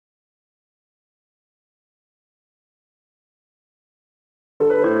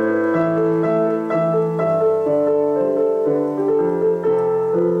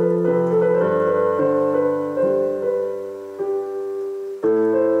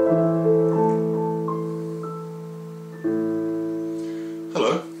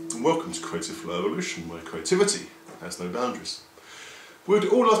welcome to Creativeflowevolution, where creativity has no boundaries. We'd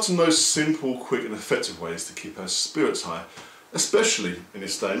all love to know simple, quick and effective ways to keep our spirits high, especially in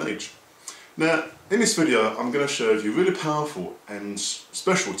this day and age. Now, in this video I'm going to show you a really powerful and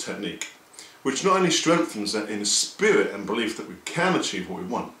special technique which not only strengthens our inner spirit and belief that we can achieve what we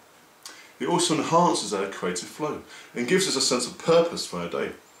want, it also enhances our creative flow and gives us a sense of purpose for our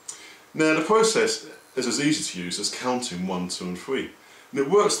day. Now, the process is as easy to use as counting 1, 2 and 3. And it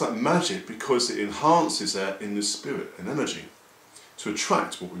works like magic because it enhances our inner spirit and energy to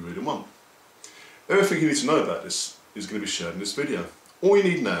attract what we really want. Everything you need to know about this is going to be shared in this video. All you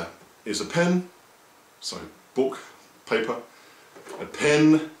need now is a pen, book, paper, a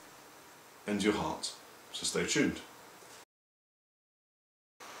pen and your heart. So stay tuned.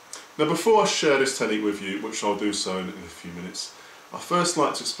 Now, before I share this technique with you, which I'll do so in a few minutes, I first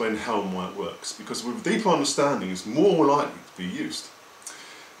like to explain how and why it works, because with a deeper understanding it's more likely to be used.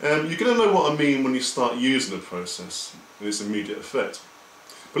 You're going to know what I mean when you start using the process and its immediate effect.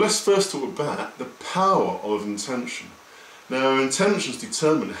 But let's first talk about the power of intention. Now, our intentions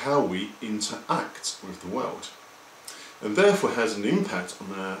determine how we interact with the world, and therefore has an impact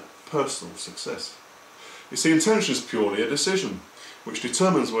on our personal success. You see, intention is purely a decision, which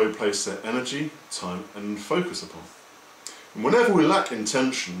determines where we place our energy, time and focus upon. And whenever we lack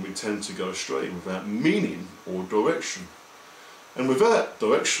intention, we tend to go astray without meaning or direction. And without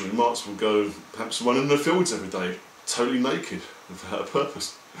direction, we might as well go perhaps running in the fields every day, totally naked, without a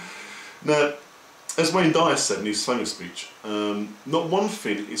purpose. Now, as Dyer said in his famous speech, not one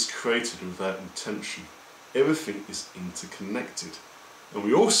thing is created without intention. Everything is interconnected. And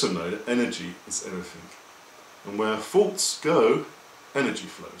we also know that energy is everything. And where thoughts go, energy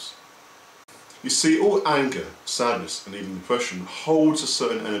flows. You see, all anger, sadness and even depression holds a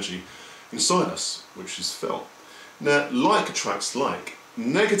certain energy inside us, which is felt. Now, like attracts like.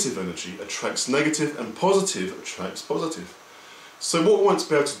 Negative energy attracts negative and positive attracts positive. So what we want to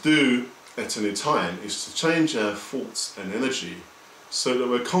be able to do at any time is to change our thoughts and energy so that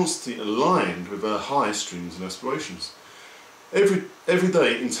we're constantly aligned with our highest dreams and aspirations. Every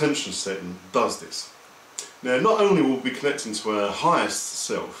day intention setting does this. Now, not only will we be connecting to our highest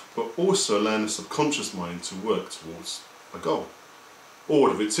self, but also allowing the subconscious mind to work towards a goal,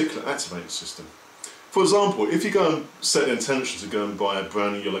 or the reticular activating system. For example, if you go and set the intention to go and buy a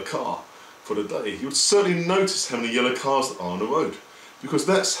brand new yellow car for the day, you would certainly notice how many yellow cars there are on the road, because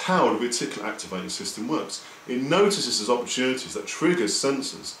that's how the reticular activating system works. It notices as opportunities that triggers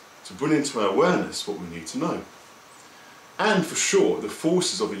sensors to bring into our awareness what we need to know. And for sure, the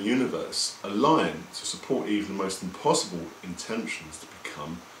forces of the universe align to support even the most impossible intentions to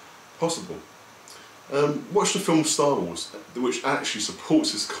become possible. Watch the film Star Wars, which actually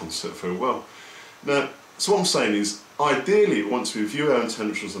supports this concept very well. Now, so what I'm saying is, ideally we want to review our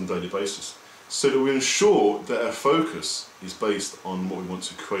intentions on a daily basis, so that we ensure that our focus is based on what we want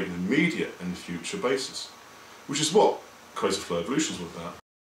to create an immediate and future basis, which is what Creativeflowevolution is all about.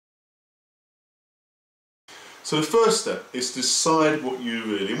 So the first step is to decide what you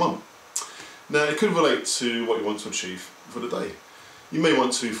really want. Now, it could relate to what you want to achieve for the day. You may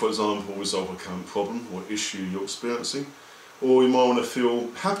want to, for example, resolve a current problem or issue you're experiencing, or you might want to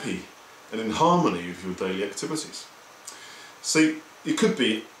feel happy and in harmony with your daily activities. See, it could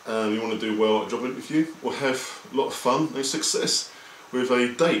be you want to do well at a job interview, or have a lot of fun and success with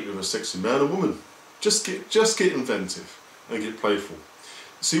a date with a sexy man or woman. Just get inventive and get playful.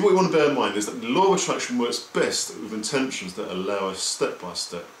 See, what you want to bear in mind is that the law of attraction works best with intentions that allow a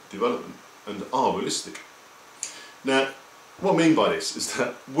step-by-step development and are realistic. Now, what I mean by this is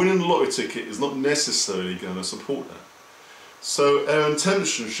that winning the lottery ticket is not necessarily going to support that. So our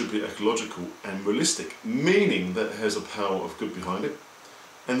intention should be ecological and realistic, meaning that it has a power of good behind it,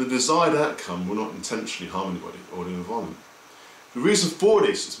 and the desired outcome will not intentionally harm anybody or the environment. The reason for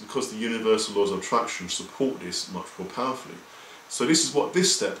this is because the universal laws of attraction support this much more powerfully. So this is what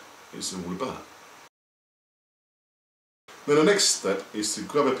this step is all about. Then the next step is to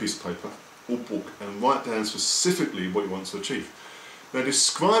grab a piece of paper or book and write down specifically what you want to achieve. Now,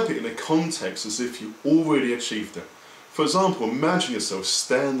 describe it in a context as if you already achieved it. For example, imagine yourself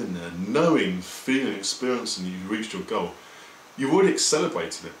standing there, knowing, feeling, experiencing that you've reached your goal. You've already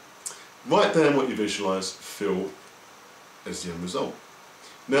celebrated it. Write down what you visualise, feel as the end result.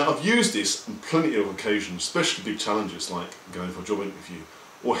 Now, I've used this on plenty of occasions, especially big challenges like going for a job interview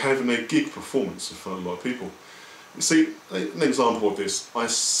or having a gig performance in front of a lot of people. You see, an example of this, I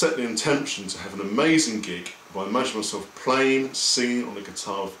set the intention to have an amazing gig by imagining myself playing, singing on the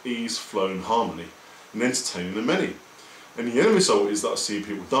guitar with ease, flow and harmony and entertaining the many. And the end result is that I see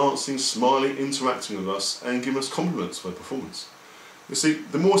people dancing, smiling, interacting with us and giving us compliments for their performance. You see,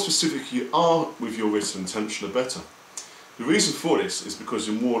 the more specific you are with your written intention, the better. The reason for this is because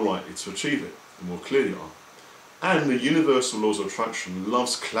you're more likely to achieve it, the more clear you are. And the universal laws of attraction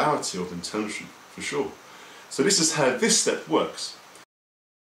loves clarity of intention, for sure. So this is how this step works.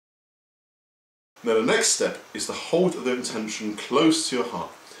 Now the next step is to hold the intention close to your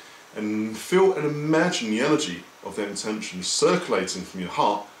heart and feel and imagine the energy of that intention circulating from your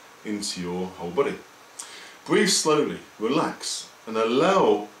heart into your whole body. Breathe slowly, relax, and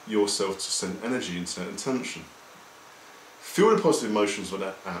allow yourself to send energy into that intention. Feel the positive emotions of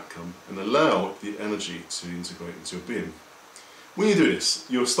that outcome and allow the energy to integrate into your being. When you do this,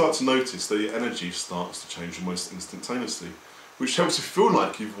 you'll start to notice that your energy starts to change almost instantaneously, which helps you feel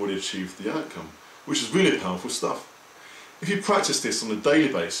like you've already achieved the outcome, which is really powerful stuff. If you practice this on a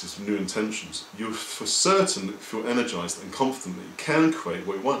daily basis with new intentions, you'll for certain feel energized and confident that you can create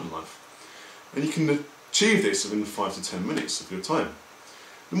what you want in life. And you can achieve this within 5 to 10 minutes of your time.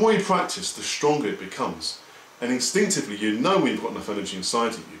 The more you practice, the stronger it becomes. And instinctively you know when you've got enough energy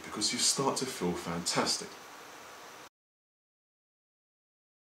inside of you because you start to feel fantastic.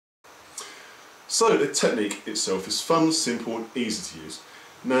 So the technique itself is fun, simple and easy to use.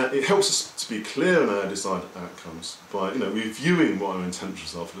 Now it helps us to be clear on our desired outcomes by reviewing what our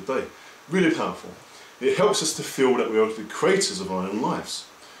intentions are for the day. Really powerful. It helps us to feel that we are the creators of our own lives.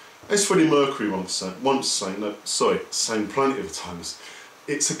 As Freddie Mercury once sang plenty of times,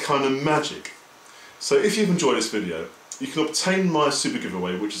 it's a kind of magic. So if you've enjoyed this video, you can obtain my super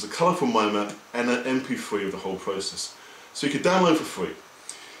giveaway, which is a colourful mind map and an MP3 of the whole process. So you can download for free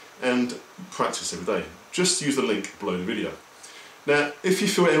and practice every day. Just use the link below the video. Now, if you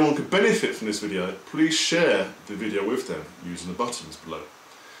feel anyone could benefit from this video, please share the video with them using the buttons below.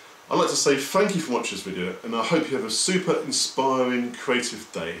 I'd like to say thank you for watching this video, and I hope you have a super inspiring, creative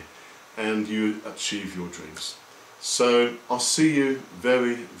day and you achieve your dreams. So I'll see you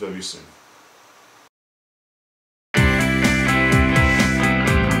very, very soon.